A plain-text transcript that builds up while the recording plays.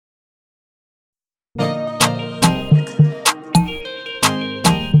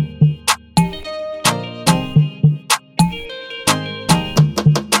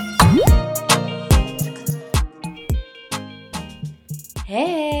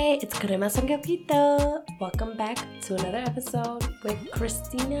Hey, it's Crema Sanguito. Welcome back to another episode with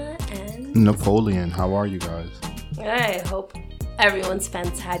Christina and Napoleon. How are you guys? I hope everyone's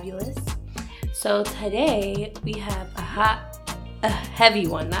fantabulous. So today we have a heavy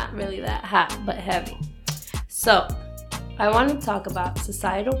one. Not really that hot, but heavy. So I want to talk about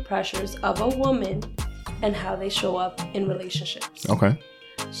societal pressures of a woman and how they show up in relationships. Okay.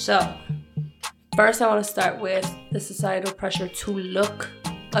 So first I want to start with the societal pressure to look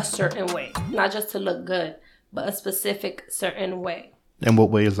a certain way. Not just to look good, but a specific certain way. And what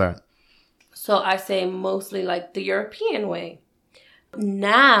way is that? So I say mostly like the European way.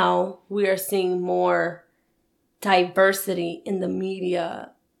 Now we are seeing more diversity in the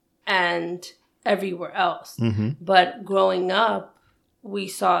media and everywhere else. Mm-hmm. But growing up, we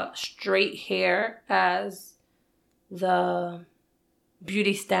saw straight hair as the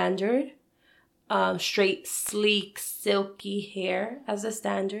beauty standard. Straight, sleek, silky hair as a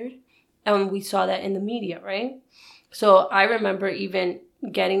standard. And we saw that in the media, right? So I remember even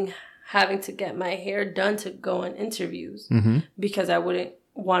having to get my hair done to go on interviews because I wouldn't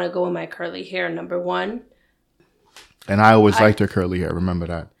want to go in my curly hair, number one. And I always liked your curly hair. Remember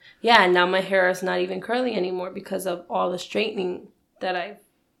that? Yeah, and now my hair is not even curly anymore because of all the straightening that I've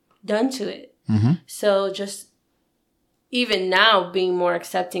done to it. Mm-hmm. So just even now being more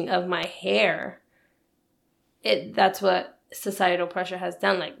accepting of my hair, that's what societal pressure has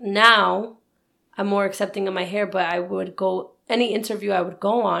done. Like now I'm more accepting of my hair, but I would go, any interview I would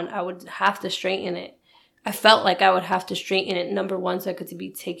go on, I would have to straighten it. I felt like I would have to straighten it, number one, so I could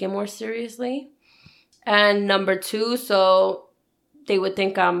be taken more seriously. And number two, so they would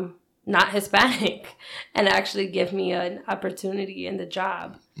think I'm not Hispanic and actually give me an opportunity in the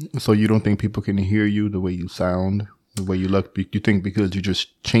job. So you don't think people can hear you the way you sound, the way you look? You think because you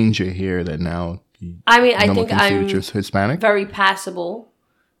just change your hair that now... I think I'm just Hispanic? Very passable,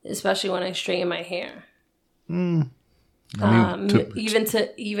 especially when I straighten my hair. Even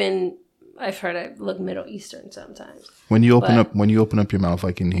I've heard I look Middle Eastern sometimes. When you open up your mouth,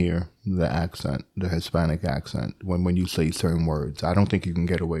 I can hear the accent, the Hispanic accent. When you say certain words, I don't think you can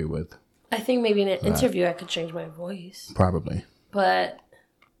get away with. I think maybe in an interview I could change my voice. Probably. But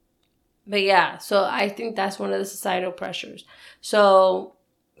yeah, so I think that's one of the societal pressures. So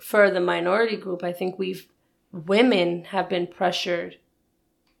for the minority group, I think women have been pressured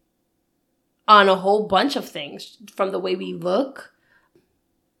on a whole bunch of things, from the way we look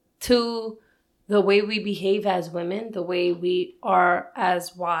to the way we behave as women, the way we are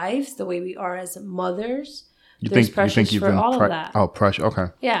as wives, the way we are as mothers. There's pressures for all of that. Oh, pressure. Okay.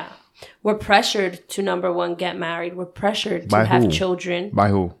 Yeah. We're pressured to, number one, get married. We're pressured to have children. By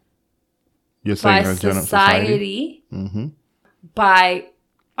who? You're saying by society. Mm-hmm. By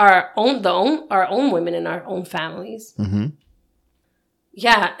our own women in our own families. Mm-hmm.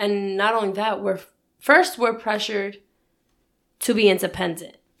 Yeah, and not only that, we're pressured to be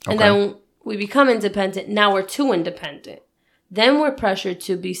independent. Okay. And then we become independent. Now we're too independent. Then we're pressured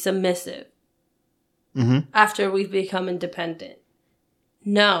to be submissive after we've become independent.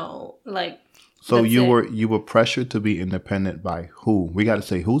 No, like... So you were pressured to be independent by who? We got to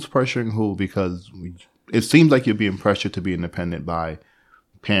say who's pressuring who, because it seems like you're being pressured to be independent by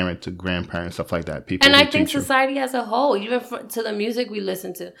parent to grandparents, stuff like that. People, and I think society as a whole, even to the music we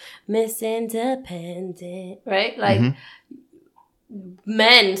listen to, Miss Independent, right? Like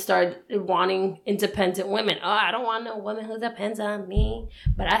men start wanting independent women. Oh, I don't want no woman who depends on me,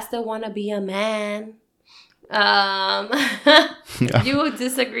 but I still want to be a man. You would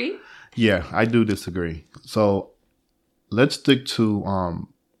disagree? Yeah, I do disagree. So let's stick to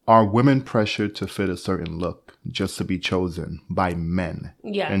are women pressured to fit a certain look just to be chosen by men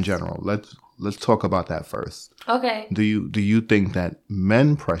in general? Let's talk about that first. Okay. Do you think that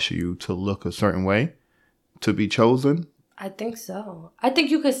men pressure you to look a certain way to be chosen? I think so. I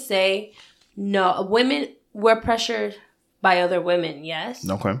think you could say no. Women were pressured by other women, yes.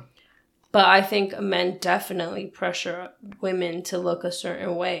 Okay. But I think men definitely pressure women to look a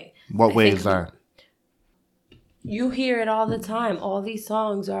certain way. What way is that? You hear it all the time. All these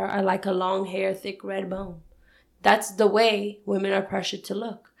songs are I like a long hair, thick red bone. That's the way women are pressured to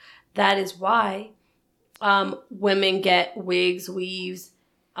look. That is why women get wigs, weaves,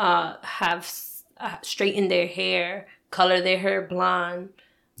 have straightened their hair, color their hair blonde.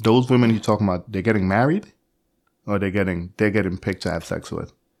 Those women you're talking about, they're getting married, or they're getting picked to have sex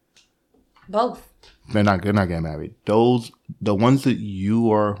with? Both. They're not getting married. The ones that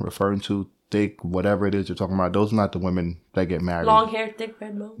you are referring to, thick, whatever it is you're talking about, those are not the women that get married. Long hair, thick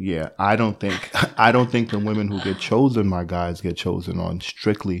red bone. Yeah, I don't think the women who get chosen by guys get chosen on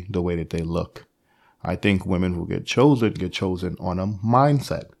strictly the way that they look. I think women who get chosen on a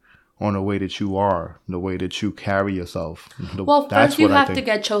mindset. on the way that you are, the way that you carry yourself. Well, first you have to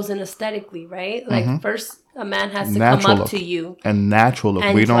get chosen aesthetically, right? Like first a man has to come up to you. And natural look.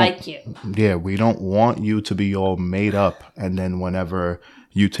 And we don't like you. Yeah, we don't want you to be all made up and then whenever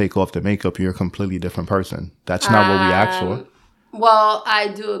you take off the makeup, you're a completely different person. That's not what we asked for. Well, I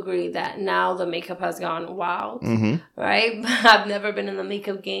do agree that now the makeup has gone wild, right? I've never been in the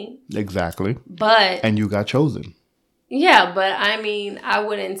makeup game. Exactly. But... And you got chosen. Yeah, but I mean, I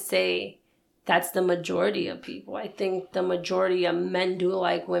wouldn't say that's the majority of people. I think the majority of men do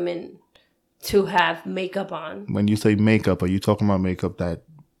like women to have makeup on. When you say makeup, are you talking about makeup that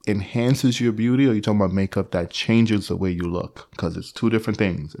enhances your beauty, or are you talking about makeup that changes the way you look? Because it's two different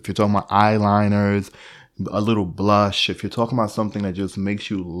things. If you're talking about eyeliners, a little blush, if you're talking about something that just makes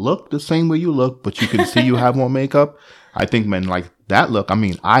you look the same way you look, but you can see you have more makeup, I think men like that look. I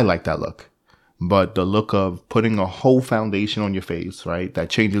mean, I like that look. But the look of putting a whole foundation on your face, right,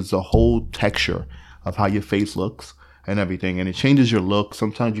 that changes the whole texture of how your face looks and everything. And it changes your look.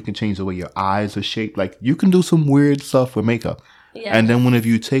 Sometimes you can change the way your eyes are shaped. Like, you can do some weird stuff with makeup. Yeah. And then whenever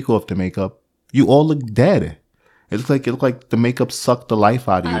you take off the makeup, you all look dead. It looks like the makeup sucked the life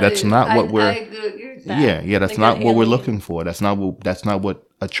out of you. That's not what we're... Yeah, that's not what we're looking for. That's not what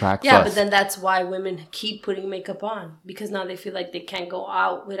attracts us. Yeah, but then that's why women keep putting makeup on. Because now they feel like they can't go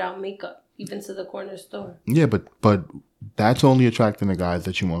out without makeup. Even to the corner store. Yeah, but that's only attracting the guys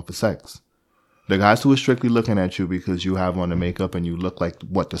that you want for sex. The guys who are strictly looking at you because you have on the makeup and you look like the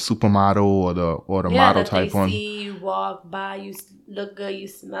supermodel or the model type one. Yeah, see you walk by, you look good, you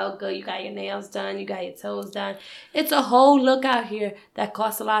smell good, you got your nails done, you got your toes done. It's a whole look out here that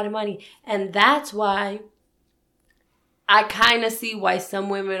costs a lot of money, and that's why I kind of see why some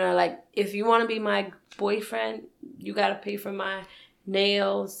women are like, if you want to be my boyfriend, you got to pay for my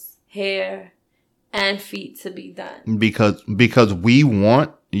nails, hair, and feet to be done. Because we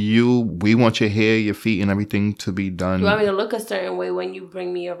want your hair, your feet, and everything to be done. You want me to look a certain way when you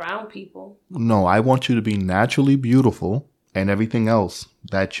bring me around people? No, I want you to be naturally beautiful, and everything else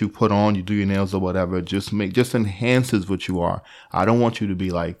that you put on, you do your nails or whatever, just enhances what you are. I don't want you to be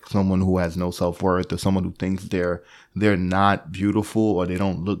like someone who has no self-worth or someone who thinks they're not beautiful or they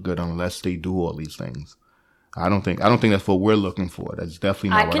don't look good unless they do all these things. I don't think that's what we're looking for. That's definitely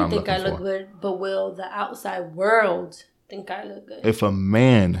not what I'm looking for. I can think I look good, but will the outside world think I look good? If a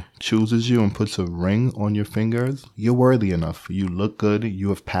man chooses you and puts a ring on your fingers, you're worthy enough. You look good. You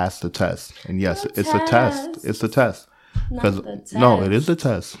have passed the test. And yes, it's a test. It's a test. No, it is a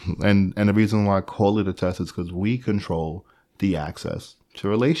test. And the reason why I call it a test is because we control the access to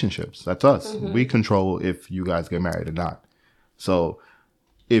relationships. That's us. Mm-hmm. We control if you guys get married or not. So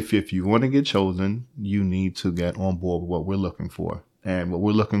if you want to get chosen, you need to get on board with what we're looking for. And what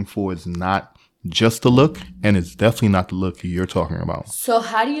we're looking for is not just the look, and it's definitely not the look you're talking about. So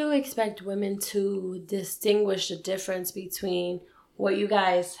how do you expect women to distinguish the difference between what you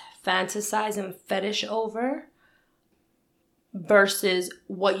guys fantasize and fetish over versus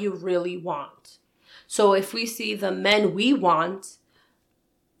what you really want? So if we see the men we want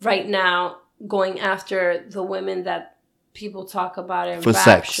right now going after the women that people talk about in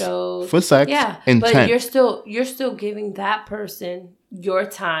rap shows. For sex. Yeah. Intent. But you're still giving that person your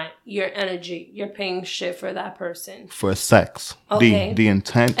time, your energy. You're paying shit for that person. For sex. Okay. The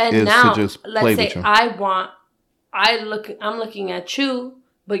intent is now, to just play with you. I'm looking at you,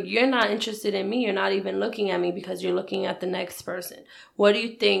 but you're not interested in me. You're not even looking at me because you're looking at the next person. What do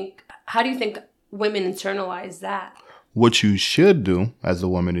you think? How do you think women internalize that? What you should do as a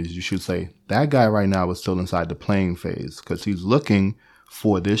woman is you should say, that guy right now is still inside the playing phase because he's looking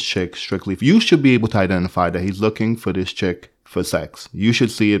for this chick strictly. You should be able to identify that he's looking for this chick for sex. You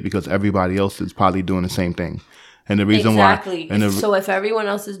should see it because everybody else is probably doing the same thing. And the reason why... So if everyone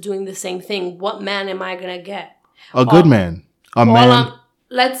else is doing the same thing, what man am I going to get? A good man. A man...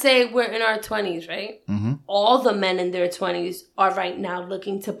 Let's say we're in our 20s, right? Mm-hmm. All the men in their 20s are right now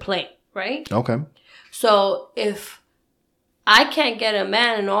looking to play, right? Okay. So if I can't get a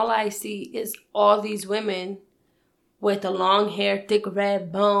man and all I see is all these women with the long hair, thick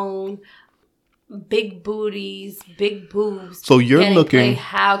red bone, big booties, big boobs. So you're looking... Played,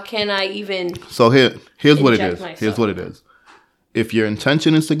 how can I even... So here's what it is. Myself. Here's what it is. If your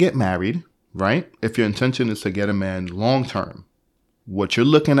intention is to get married, right? If your intention is to get a man long term, what you're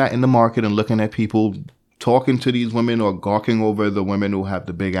looking at in the market and looking at people talking to these women or gawking over the women who have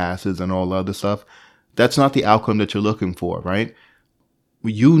the big asses and all the other stuff, that's not the outcome that you're looking for, right?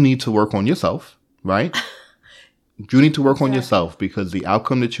 You need to work on yourself, right? You need to work on yourself because the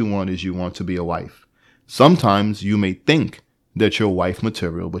outcome that you want is you want to be a wife. Sometimes you may think that you're wife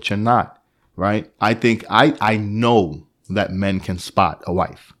material, but you're not, right? I think I know that men can spot a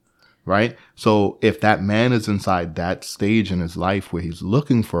wife. right? So if that man is inside that stage in his life where he's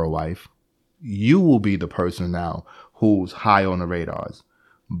looking for a wife, you will be the person now who's high on the radars.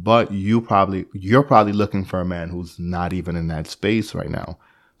 But you're probably looking for a man who's not even in that space right now.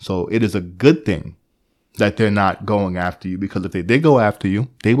 So it is a good thing that they're not going after you, because if they did go after you,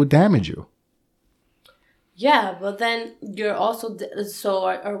 they would damage you. Yeah, but then you're also... So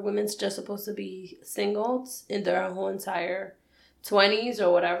are women just supposed to be singles in their whole entire 20s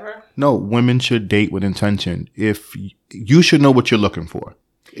or whatever? No, women should date with intention. If you should know what you're looking for.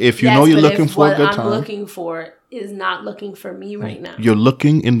 If you know you're looking for a good time. What I'm looking for is not looking for me right now. You're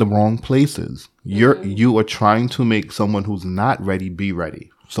looking in the wrong places. You are trying to make someone who's not ready be ready.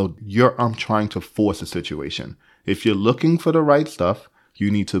 So I'm trying to force a situation. If you're looking for the right stuff,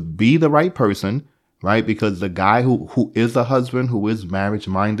 you need to be the right person, right? Because the guy who is a husband, who is marriage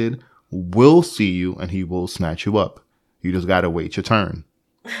minded, will see you and he will snatch you up. You just gotta wait your turn.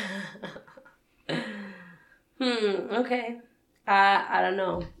 Okay. I don't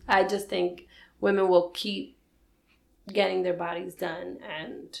know. I just think women will keep getting their bodies done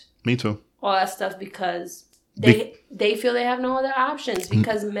and me too. All that stuff because they feel they have no other options,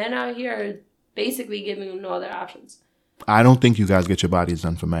 because men out here basically giving them no other options. I don't think you guys get your bodies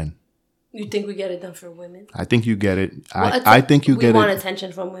done for men. You think we get it done for women? I think you get it. I think you get it. We want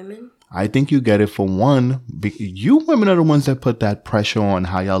attention from women. I think you get it for one. You women are the ones that put that pressure on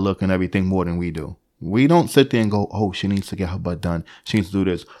how y'all look and everything more than we do. We don't sit there and go, oh, she needs to get her butt done. She needs to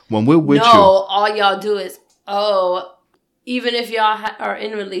do this. When we're with you. No, all y'all do is, even if y'all are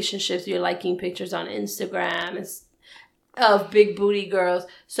in relationships, you're liking pictures on Instagram of big booty girls.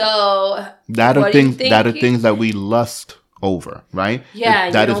 So that are things that we lust over, right? Yeah.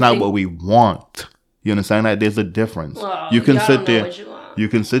 That is not what we want. You understand that? There's a difference. Well, you can sit there. You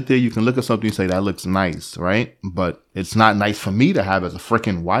can sit there. You can look at something and say that looks nice, right? But it's not nice for me to have as a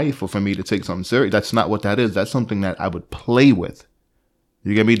freaking wife, or for me to take something serious. That's not what that is. That's something that I would play with.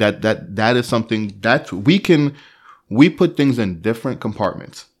 You get me? That is something that we put things in different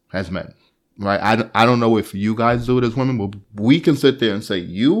compartments as men, right? I don't know if you guys do it as women, but we can sit there and say,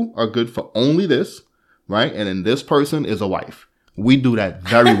 you are good for only this, right? And then this person is a wife. We do that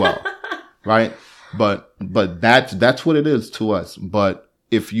very well, right? But that's what it is to us. But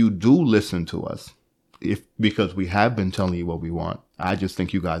if you do listen to us, because we have been telling you what we want, I just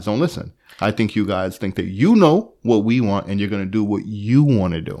think you guys don't listen. I think you guys think that you know what we want and you're going to do what you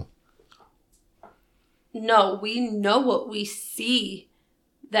want to do. No, we know what we see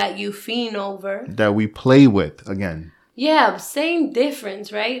that you fiend over. That we play with again. Yeah, same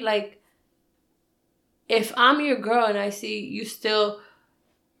difference, right? Like, if I'm your girl and I see you still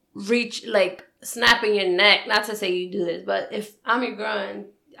snapping your neck, not to say you do this, but if I'm your girl and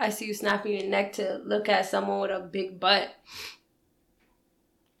I see you snapping your neck to look at someone with a big butt,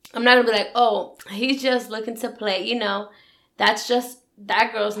 I'm not gonna be like, oh, he's just looking to play.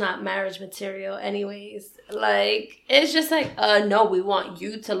 That girl's not marriage material anyways. Like, it's just like, no, we want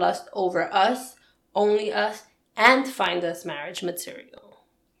you to lust over us, only us, and find us marriage material.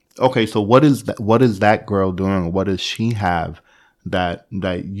 Okay, so what is that girl doing? What does she have that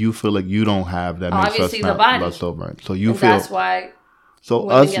you feel like you don't have that makes us not lust over it? So you feel that's why. So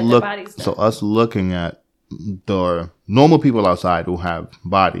us looking at the normal people outside who have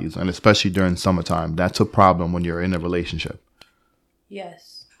bodies, and especially during summertime, that's a problem when you're in a relationship.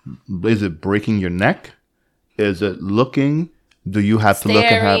 Yes. Is it breaking your neck? Is it looking? Do you have to look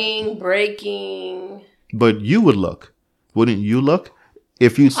and have... Staring, breaking. But you would look. Wouldn't you look?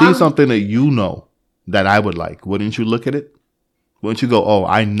 If you see something that you know that I would like, wouldn't you look at it? Wouldn't you go, oh,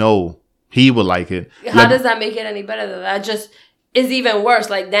 I know he would like it? How does that make it any better than that? Just is even worse.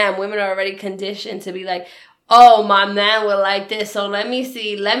 Like, damn, women are already conditioned to be like, oh, my man would like this. So let me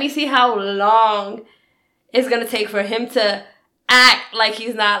see how long it's going to take for him to act like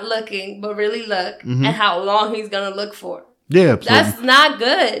he's not looking, but really look, and how long he's going to look for. Yeah. That's not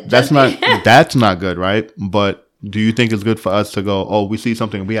good. That's not good, right? But do you think it's good for us to go, oh, we see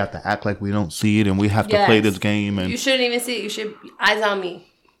something, we have to act like we don't see it, and we have to play this game? And you shouldn't even see it. You should eyes on me.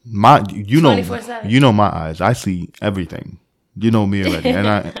 You know my eyes. I see everything. You know me already,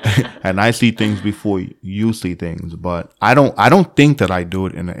 and I see things before you see things. But I don't think that I do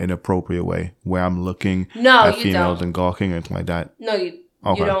it in an inappropriate way where I'm looking at females and gawking and anything like that. No, you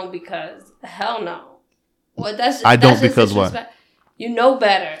don't, because hell no. Well, I don't, because what? You know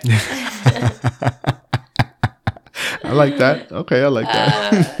better. I like that. Okay, I like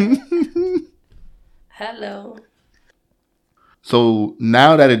that. Hello. So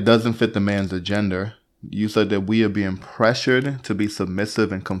now that it doesn't fit the man's agenda, you said that we are being pressured to be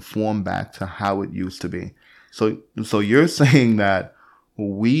submissive and conform back to how it used to be. So you're saying that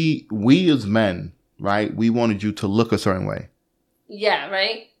we as men, right? We wanted you to look a certain way. Yeah,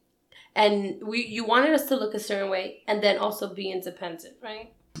 right. And you wanted us to look a certain way and then also be independent,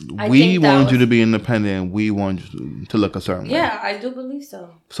 right? We wanted you to be independent and we wanted you to look a certain way. Yeah, I do believe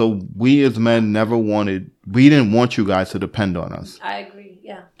so. So we as men we didn't want you guys to depend on us. I agree,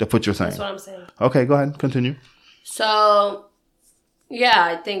 yeah. That's what you're saying. That's what I'm saying. Okay, go ahead. Continue. So, yeah,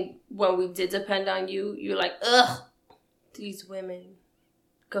 I think when we did depend on you, you're like, ugh, these women,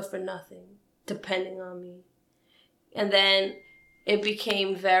 good for nothing, depending on me. And then it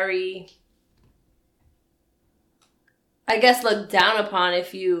became very, I guess, looked down upon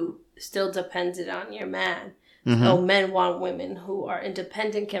if you still depended on your man. Mm-hmm. So men want women who are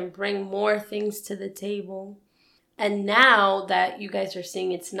independent, can bring more things to the table. And now that you guys are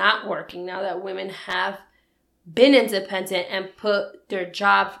seeing it's not working, now that women have been independent and put their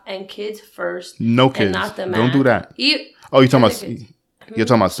job and kids first. No kids. And not the man. Don't do that. You're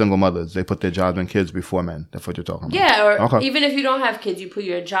talking about single mothers. They put their jobs and kids before men. That's what you're talking about. Yeah, or even if you don't have kids, you put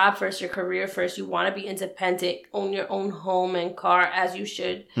your job first, your career first. You want to be independent, own your own home and car as you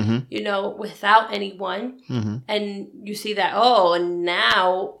should, without anyone. Mm-hmm. And you see that, and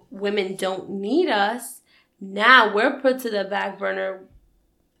now women don't need us. Now we're put to the back burner.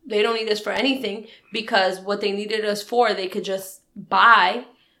 They don't need us for anything because what they needed us for, they could just buy.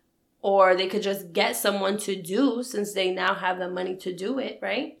 Or they could just get someone to do since they now have the money to do it,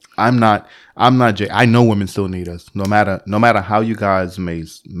 right? I'm not Jay. I know women still need us. No matter how you guys may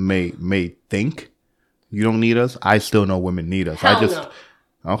think you don't need us, I still know women need us. No.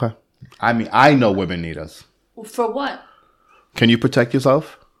 Okay. I mean, I know women need us. For what? Can you protect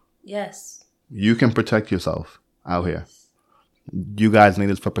yourself? Yes. You can protect yourself out here. You guys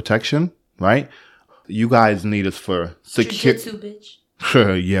need us for protection, right? You guys need us for security. Jiu-jitsu, bitch.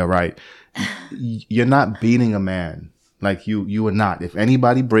 Yeah, right. You're not beating a man. Like you are not. If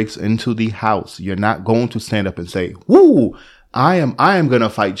anybody breaks into the house, you're not going to stand up and say, "Woo, I am going to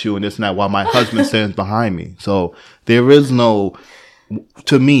fight you," and this and that while my husband stands behind me. So there is no,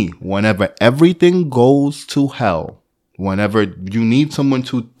 to me, whenever everything goes to hell, whenever you need someone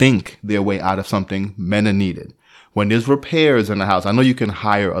to think their way out of something, men are needed. When there's repairs in the house, I know you can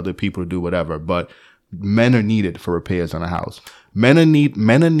hire other people to do whatever, but men are needed for repairs in the house. Men are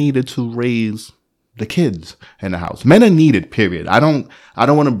needed to raise the kids in the house. Men are needed, period. I don't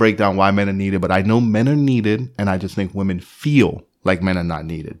want to break down why men are needed, but I know men are needed, and I just think women feel like men are not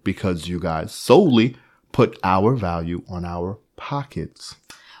needed because you guys solely put our value on our pockets.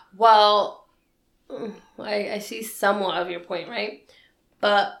 Well, I see somewhat of your point, right?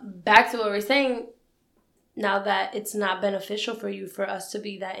 But back to what we're saying, now that it's not beneficial for us to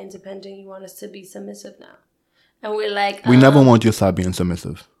be that independent, you want us to be submissive now. And we're like... we never want you to stop being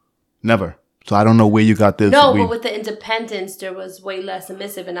submissive. Never. So I don't know where you got this. No, but with the independence, there was way less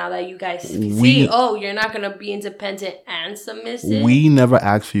submissive. And now that you guys see, you're not going to be independent and submissive. We never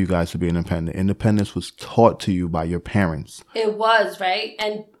asked for you guys to be independent. Independence was taught to you by your parents. It was, right?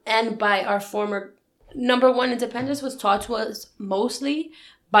 And by our former... Number one, independence was taught to us mostly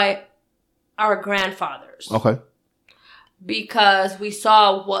by our grandfathers. Okay. Because we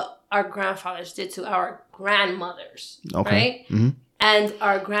saw what our grandfathers did to our grandmothers. Okay. Right? Mm-hmm. And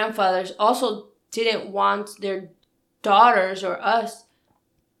our grandfathers also didn't want their daughters or us.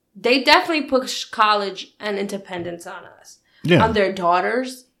 They definitely pushed college and independence on us. Yeah. On their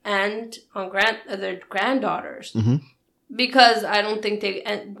daughters and on their granddaughters. Mm-hmm. Because I don't think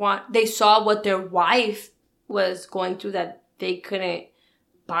they saw what their wife was going through, that they couldn't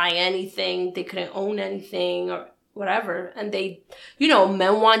buy anything, they couldn't own anything or whatever. And they,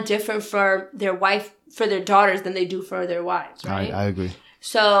 men want different for their daughters than they do for their wives, right? I agree.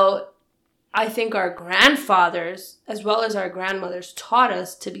 So I think our grandfathers, as well as our grandmothers, taught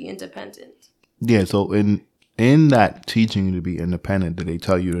us to be independent. Yeah, so in that teaching you to be independent, did they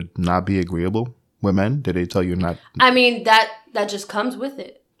tell you to not be agreeable with men? Did they tell you not? I mean, that just comes with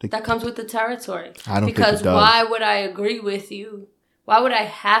it. That comes with the territory. I don't because think it does. Why would I agree with you? Why would I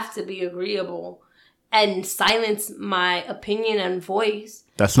have to be agreeable and silence my opinion and voice?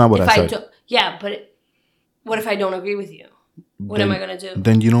 That's not what I said. But what if I don't agree with you? What am I going to do?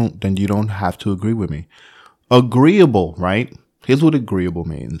 Then you don't have to agree with me. Agreeable, right? Here's what agreeable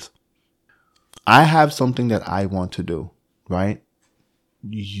means. I have something that I want to do, right?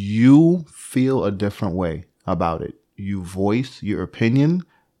 You feel a different way about it. You voice your opinion,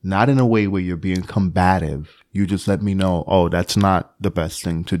 not in a way where you're being combative. You just let me know, that's not the best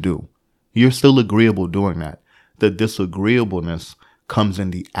thing to do. You're still agreeable doing that. The disagreeableness comes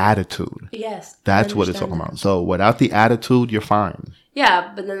in the attitude. Yes. That's what it's talking about. So without the attitude, you're fine.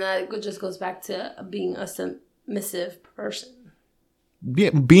 Yeah, but then that just goes back to being a submissive person.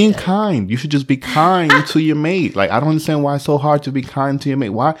 being kind. You should just be kind to your mate. Like, I don't understand why it's so hard to be kind to your mate.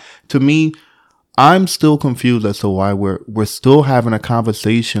 Why? To me, I'm still confused as to why we're still having a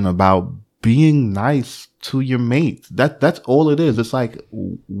conversation about being nice to your mate. That's all it is. It's like,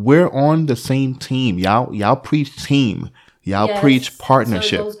 we're on the same team. Y'all preach team. Y'all preach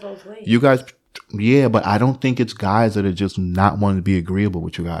partnership. So it goes both ways. You guys, yeah, but I don't think it's guys that are just not wanting to be agreeable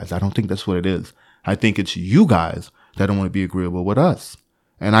with you guys. I don't think that's what it is. I think it's you guys that don't want to be agreeable with us.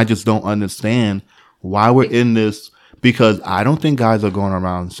 And I just don't understand why we're in this, because I don't think guys are going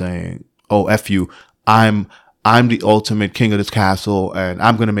around saying, oh, F you, I'm the ultimate king of this castle and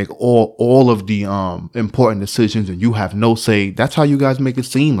I'm going to make all of the important decisions and you have no say. That's how you guys make it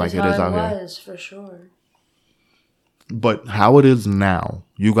seem like it is out here. It was, for sure. But how it is now,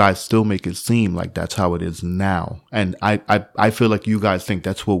 you guys still make it seem like that's how it is now. And I feel like you guys think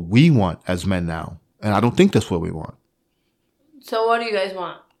that's what we want as men now. And I don't think that's what we want. So what do you guys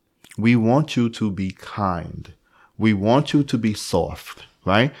want? We want you to be kind. We want you to be soft,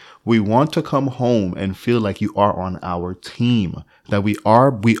 right? We want to come home and feel like you are on our team, that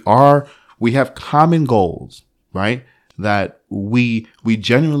we have common goals, right? That we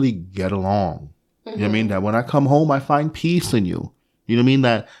generally get along. You know what I mean? That when I come home, I find peace in you. You know what I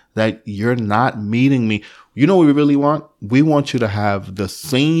mean? That you're not meeting me. You know what we really want? We want you to have the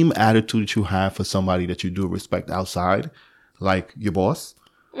same attitude that you have for somebody that you do respect outside, like your boss.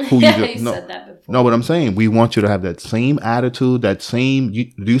 Who you do, no, said that before. No, what I'm saying, we want you to have that same attitude, that same.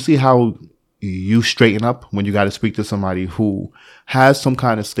 Do you see how you straighten up when you got to speak to somebody who has some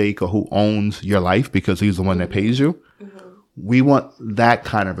kind of stake or who owns your life because he's the one that pays you? Mm-hmm. We want that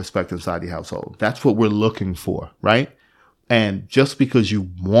kind of respect inside the household. That's what we're looking for, right? And just because you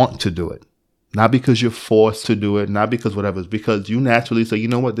want to do it, not because you're forced to do it, not because whatever, it's because you naturally say, you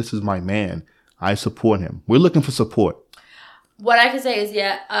know what, this is my man. I support him. We're looking for support. What I can say is,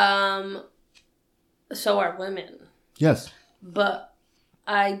 so are women. Yes. But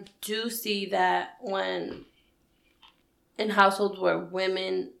I do see that when in households where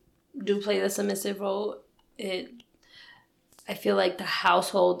women do play the submissive role, I feel like the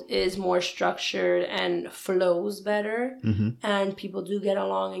household is more structured and flows better. Mm-hmm. And people do get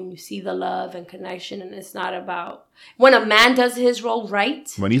along and you see the love and connection. And it's not about when a man does his role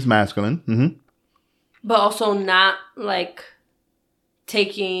right. When he's masculine. Mm-hmm. But also not like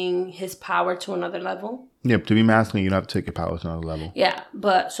taking his power to another level. Yeah, to be masculine, you don't have to take your power to another level. Yeah,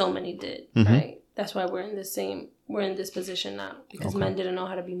 but so many did, right? That's why we're in this position now. Because men didn't know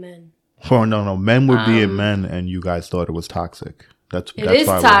how to be men. Oh, no. Men were being men and you guys thought it was toxic. That's why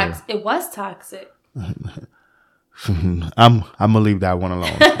it was toxic. I'm gonna leave that one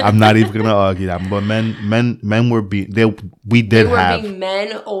alone. I'm not even gonna argue that. But men were being being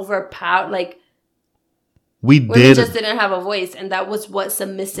men overpowered. Like women just didn't have a voice, and that was what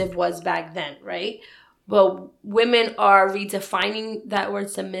submissive was back then, right? But women are redefining that word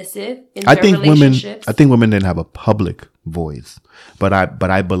submissive in their relationships. I think women didn't have a public voice, but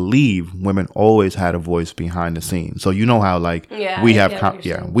I believe women always had a voice behind the scenes. So you know how we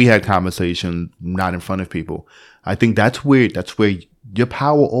had conversations not in front of people. I think that's where your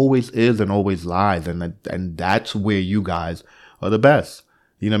power always is and always lies, and that's where you guys are the best.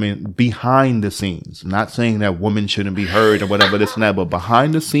 You know what I mean? Behind the scenes. Not saying that women shouldn't be heard or whatever this and that, but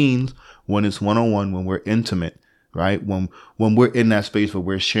behind the scenes, when it's one-on-one, when we're intimate, right? When we're in that space where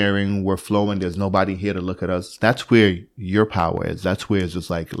we're sharing, we're flowing, there's nobody here to look at us. That's where your power is. That's where it's just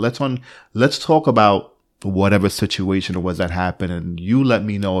like, let's talk about whatever situation it was that happened, and you let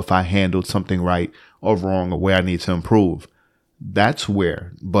me know if I handled something right or wrong or where I need to improve. That's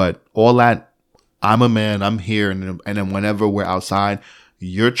where. But all that, I'm a man, I'm here, and then whenever we're outside,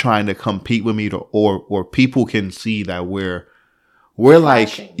 you're trying to compete with me or people can see that we're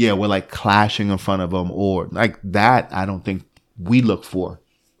clashing. We're like clashing in front of them or like that. I don't think we look for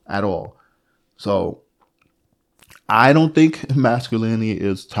at all. So I don't think masculinity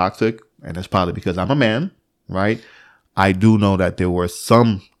is toxic, and that's probably because I'm a man, right? I do know that there were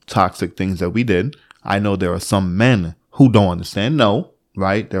some toxic things that we did. I know there are some men who don't understand no,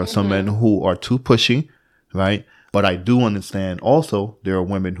 right? There are some men who are too pushy, right? But I do understand also there are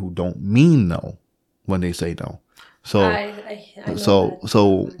women who don't mean no when they say no. So,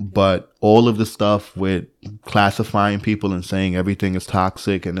 but all of the stuff with classifying people and saying everything is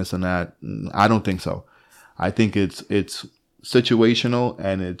toxic and this and that, I don't think so. I think it's situational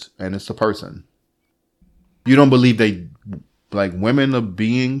and it's the person. You don't believe women are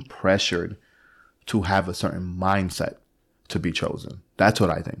being pressured to have a certain mindset to be chosen. That's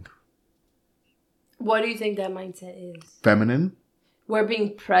what I think. What do you think that mindset is? Feminine. We're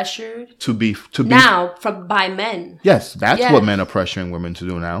being pressured to be now by men. Yes, that's what men are pressuring women to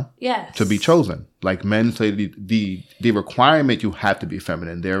do now. Yes, to be chosen. Like men say, the requirement, you have to be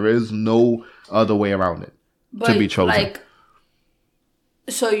feminine. There is no other way around it to be chosen.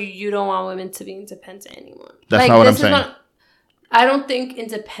 So you don't want women to be independent anymore. That's not what I'm saying. I don't think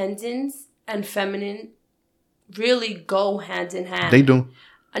independence and feminine really go hand in hand. They do.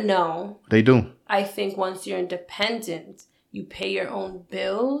 No. They do. I think once you're independent, you pay your own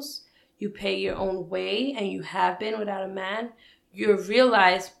bills, you pay your own way, and you have been without a man, you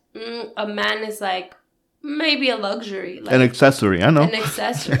realize a man is like maybe a luxury. Like, an accessory, I know. An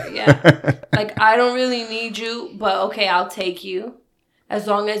accessory, yeah. Like, I don't really need you, but okay, I'll take you. As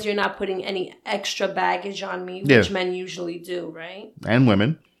long as you're not putting any extra baggage on me, which men usually do, right? And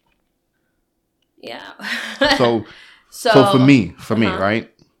women. Yeah. So for me, right?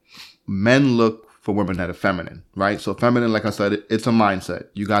 Men look for women that are feminine, right? So feminine, like I said, it's a mindset.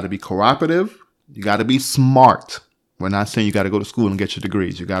 You got to be cooperative. You got to be smart. We're not saying you got to go to school and get your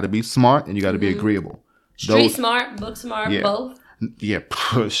degrees. You got to be smart and you got to be agreeable. Street smart, book smart, both. Yeah,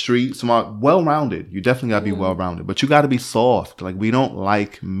 street smart, well-rounded. You definitely got to be well-rounded. But you got to be soft. Like, we don't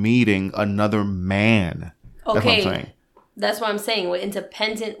like meeting another man. Okay. That's what I'm saying. That's what I'm saying. With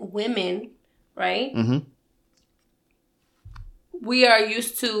independent women, right? Mm-hmm. We are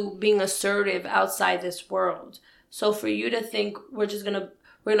used to being assertive outside this world. So for you to think we're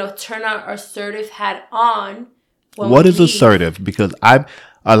gonna turn our assertive hat on. What is assertive? Because a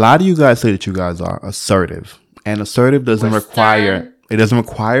lot of you guys say that you guys are assertive. And assertive doesn't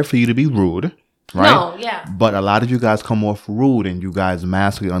require for you to be rude, right? No, yeah. But a lot of you guys come off rude and you guys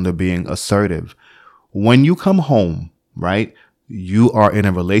mask it under being assertive. When you come home, right, you are in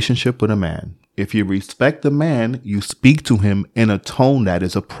a relationship with a man. If you respect the man, you speak to him in a tone that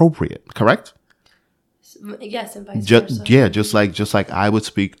is appropriate, correct? Yes, and vice versa. Yeah, just like I would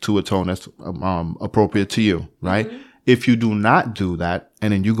speak to a tone that's appropriate to you, right? Mm-hmm. If you do not do that,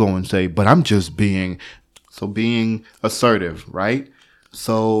 and then you go and say, but I'm just being assertive, right?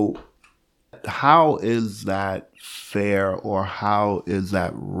 So how is that fair, or how is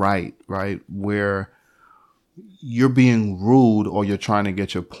that right? Where you're being rude or you're trying to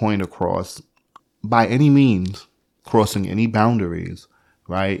get your point across by any means, crossing any boundaries,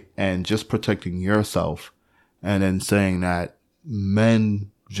 right? And just protecting yourself, and then saying that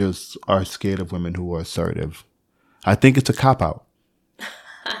men just are scared of women who are assertive. I think it's a cop-out.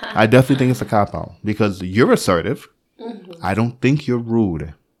 I definitely think it's a cop-out because you're assertive. Mm-hmm. I don't think you're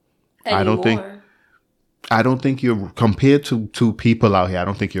rude. Anymore. I don't think you're, compared to people out here, I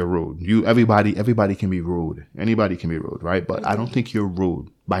don't think you're rude. Everybody can be rude. Anybody can be rude, right? But I don't think you're rude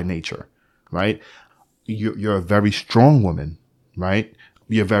by nature, right? You're a very strong woman, right?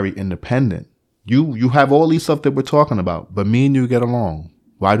 You're very independent. You have all these stuff that we're talking about, but me and you get along.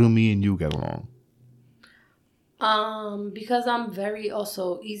 Why do me and you get along? Because I'm very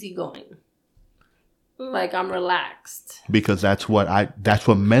also easygoing. Like, I'm relaxed. Because that's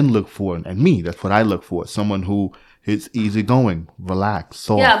what men look for, and me, that's what I look for. Someone who is easygoing, relaxed,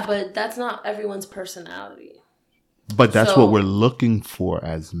 soft. Yeah, but that's not everyone's personality. But that's what we're looking for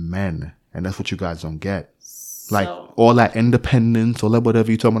as men, and that's what you guys don't get. Like, all that independence, all that whatever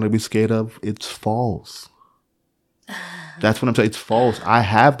you're talking about to be scared of, it's false. That's what I'm saying. It's false. I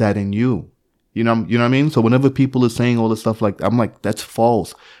have that in you. You know what I mean? So whenever people are saying all this stuff, like, I'm like, that's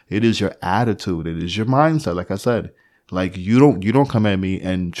false. It is your attitude. It is your mindset. Like I said, like, you don't come at me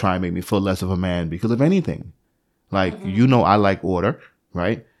and try and make me feel less of a man because of anything. Like, I like order,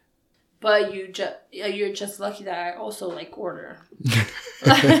 right? But you're just lucky that I also like order.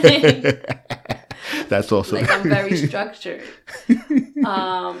 That's also like, I'm very structured.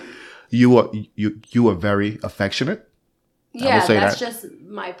 You are very affectionate. Yeah, that's just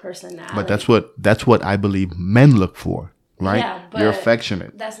my personality. But that's what I believe men look for, right? Yeah, but you're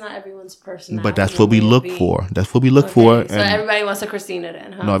affectionate. That's not everyone's personality. But that's what we look for. That's what we look for. So everybody wants a Christina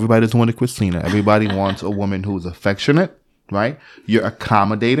then, huh? No, everybody doesn't want a Christina. Everybody wants a woman who's affectionate, right? You're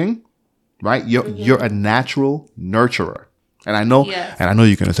accommodating, right? You're a natural nurturer. And I know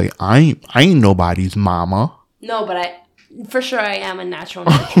you're gonna say, I ain't nobody's mama. No, but for sure I am a natural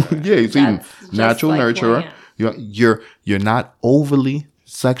nurturer. Yeah, you see, natural nurturer. You're not overly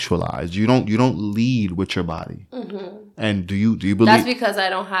sexualized. You don't lead with your body. Mm-hmm. And do you believe that's because I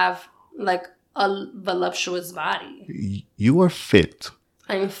don't have like a voluptuous body? You are fit.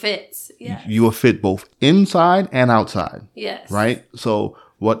 I'm fit. Yeah. You are fit both inside and outside. Yes. Right. So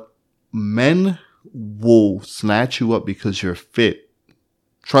what men will snatch you up because you're fit.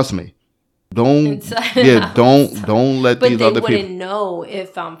 Trust me. Don't let these other people. But they wouldn't know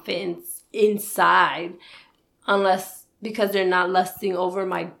if I'm fit inside. Unless because they're not lusting over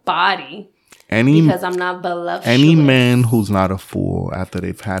my body. Because I'm not voluptuous. Any man who's not a fool, after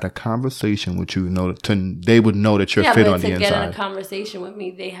they've had a conversation with you, they would know that you're fit on the inside. To get in a conversation with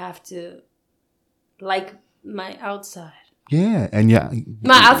me, they have to like my outside. Yeah,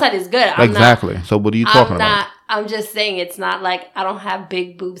 my outside is good. Exactly. So what are you talking about? I'm just saying it's not like I don't have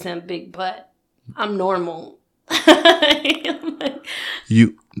big boobs and big butt. I'm normal.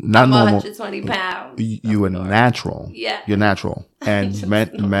 You not normal. 120 pounds. You are natural. Yeah, you're natural, and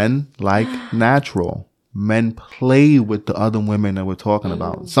men like natural. Men play with the other women that we're talking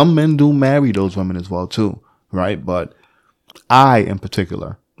about. Some men do marry those women as well too, right? But I, in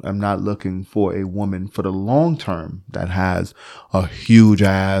particular, am not looking for a woman for the long term that has a huge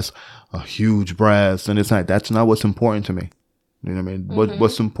ass, a huge breast, and that's not what's important to me. You know what I mean?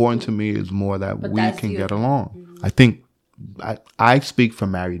 What's important to me is more that we can get along. I think I speak for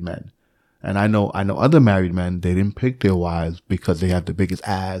married men, and I know other married men. They didn't pick their wives because they have the biggest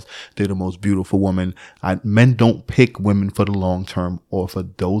ass. They're the most beautiful woman. Men don't pick women for the long term or for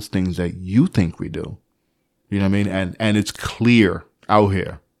those things that you think we do. You know what I mean? And it's clear out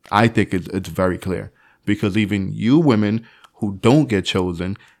here. I think it's very clear, because even you women who don't get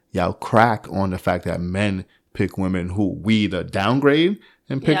chosen, y'all crack on the fact that men pick women who we either downgrade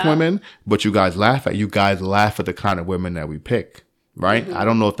and pick women, but you guys laugh at the kind of women that we pick, right? I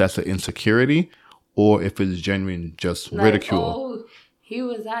don't know if that's an insecurity or if it's genuine just like, ridicule. Oh, he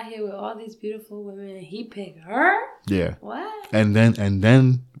was out here with all these beautiful women and he picked her? Yeah. What? And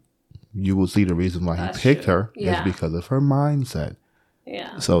then you will see the reason why he picked her is because of her mindset.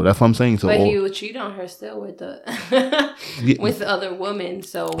 Yeah. So that's what I'm saying. So, but he would cheat on her still with the with the other women.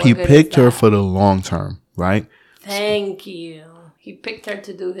 So he picked her for the long term, right? Thank you. He picked her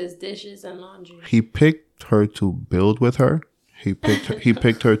to do his dishes and laundry. He picked her to build with her. He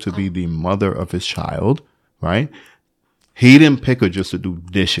picked her to be the mother of his child, right? He didn't pick her just to do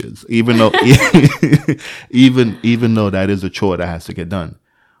dishes, even though even though that is a chore that has to get done.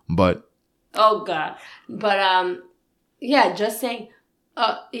 But oh God. But yeah, just saying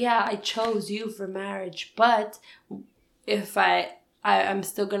I chose you for marriage, but if I'm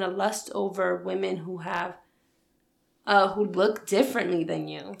still gonna lust over women who have who look differently than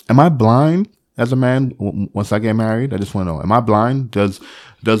you. Am I blind as a man once I get married? I just want to know. Am I blind? Does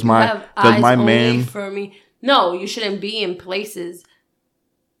my man for me? No, you shouldn't be in places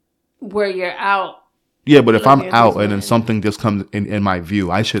where you're out. Yeah, but if I'm out and then something just comes in my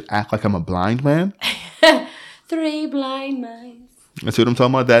view, I should act like I'm a blind man? 3 blind mice. That's what I'm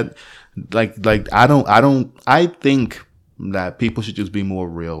talking about. That like I think that people should just be more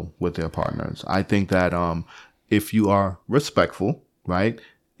real with their partners. I think that if you are respectful, right?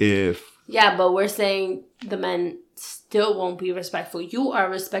 But we're saying the men still won't be respectful. You are a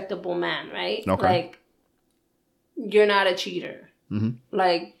respectable man, right? Okay. Like, you're not a cheater. Mm-hmm.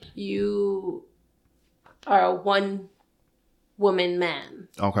 Like, you are a one-woman man.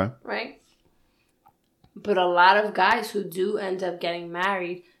 Okay. Right? But a lot of guys who do end up getting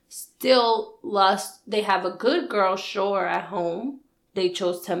married still lust. They have a good girl, sure, at home. They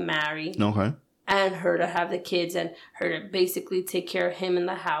chose to marry. Okay. And her to have the kids and her to basically take care of him in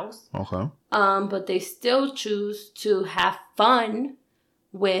the house. Okay. But they still choose to have fun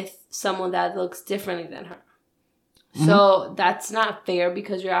with someone that looks differently than her. Mm-hmm. So that's not fair,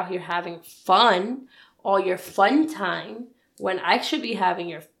 because you're out here having fun, all your fun time, when I should be having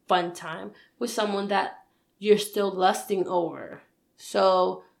your fun time with someone that you're still lusting over.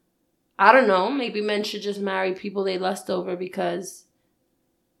 So I don't know, maybe men should just marry people they lust over, because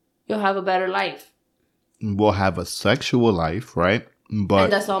you'll have a better life. We'll have a sexual life, right? But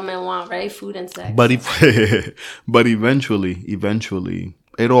and that's all men want, right? Food and sex. But eventually,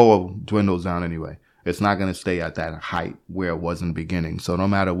 it all dwindles down anyway. It's not going to stay at that height where it was in the beginning. So no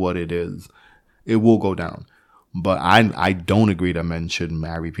matter what it is, it will go down. But I don't agree that men should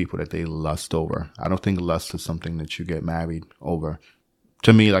marry people that they lust over. I don't think lust is something that you get married over.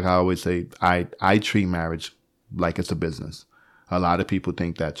 To me, like I always say, I treat marriage like it's a business. A lot of people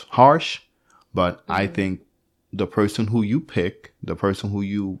think that's harsh, but I think the person who you pick, the person who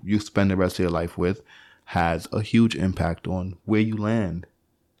you spend the rest of your life with, has a huge impact on where you land,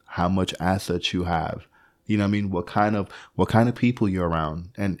 how much assets you have, you know what I mean? What kind of people you're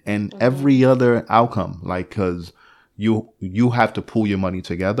around, and every other outcome, like, cause you have to pull your money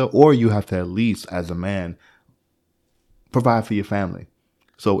together, or you have to at least, as a man, provide for your family.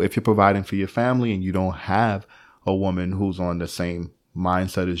 So if you're providing for your family and you don't have a woman who's on the same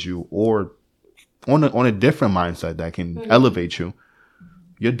mindset as you, or on a different mindset that can elevate you,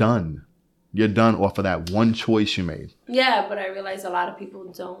 you're done. You're done off of that one choice you made. Yeah, but I realize a lot of people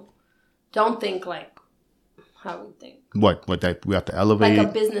don't think like how we think. What that we have to elevate? Like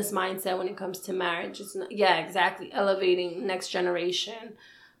a business mindset when it comes to marriage. It's not, yeah, exactly. Elevating next generation.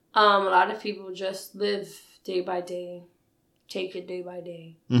 A lot of people just live day by day, take it day by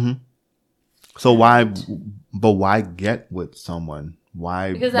day. Mm-hmm. So why get with someone?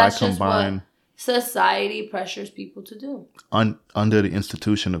 Because that's combine? Just what society pressures people to do. Under the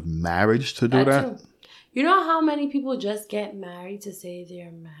institution of marriage to do that? Too. You know how many people just get married to say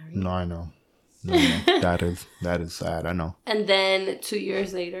they're married? No, I know. No. that is sad. I know. And then 2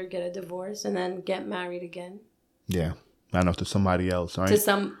 years later, get a divorce and then get married again. Yeah, I know, to somebody else, right? To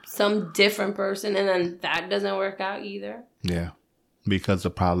some different person, and then that doesn't work out either. Yeah, because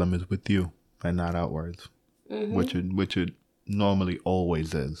the problem is with you and not outwards, which it normally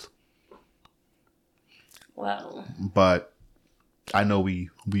always is. Well, but I know we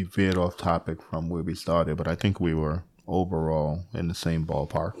veered off topic from where we started, but I think we were overall in the same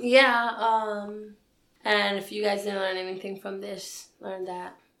ballpark. Yeah, and if you guys didn't learn anything from this, learn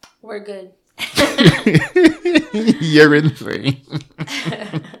that. We're good. You're insane.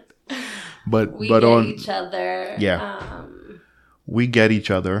 but we get each other. Yeah. We get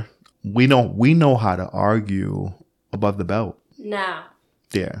each other. We know how to argue above the belt. Now.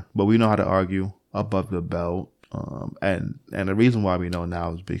 Yeah, but we know how to argue above the belt. And the reason why we know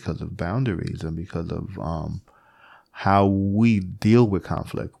now is because of boundaries and because of how we deal with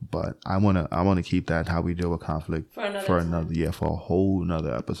conflict. But I wanna keep that, how we deal with conflict, for a whole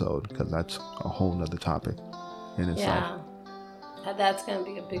nother episode, because that's a whole nother topic in itself. Yeah, that's gonna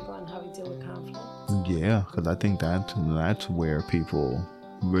be a big one, how we deal with conflict. Yeah, because I think that's where people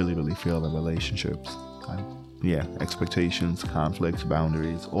really feel the relationships. Expectations, conflicts,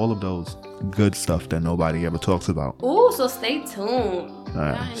 boundaries, all of those good stuff that nobody ever talks about. Ooh, so stay tuned.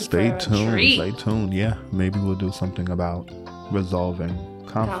 Stay tuned. Yeah, maybe we'll do something about resolving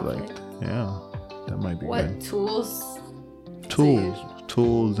conflict. Yeah, that might be good. What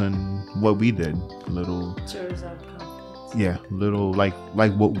tools and what we did, little to resolve conflict. Yeah, little like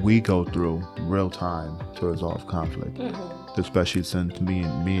what we go through real time to resolve conflict. Especially since me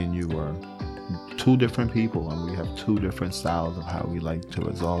and you are two different people and we have two different styles of how we like to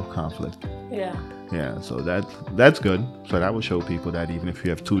resolve conflict. Yeah, so that's good. So that will show people that even if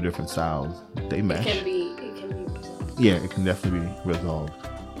you have two different styles, they mesh. It can be resolved. Yeah, it can definitely be resolved.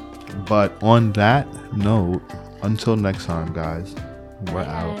 But on that note, until next time, guys, we're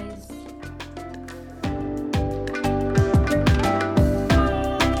out.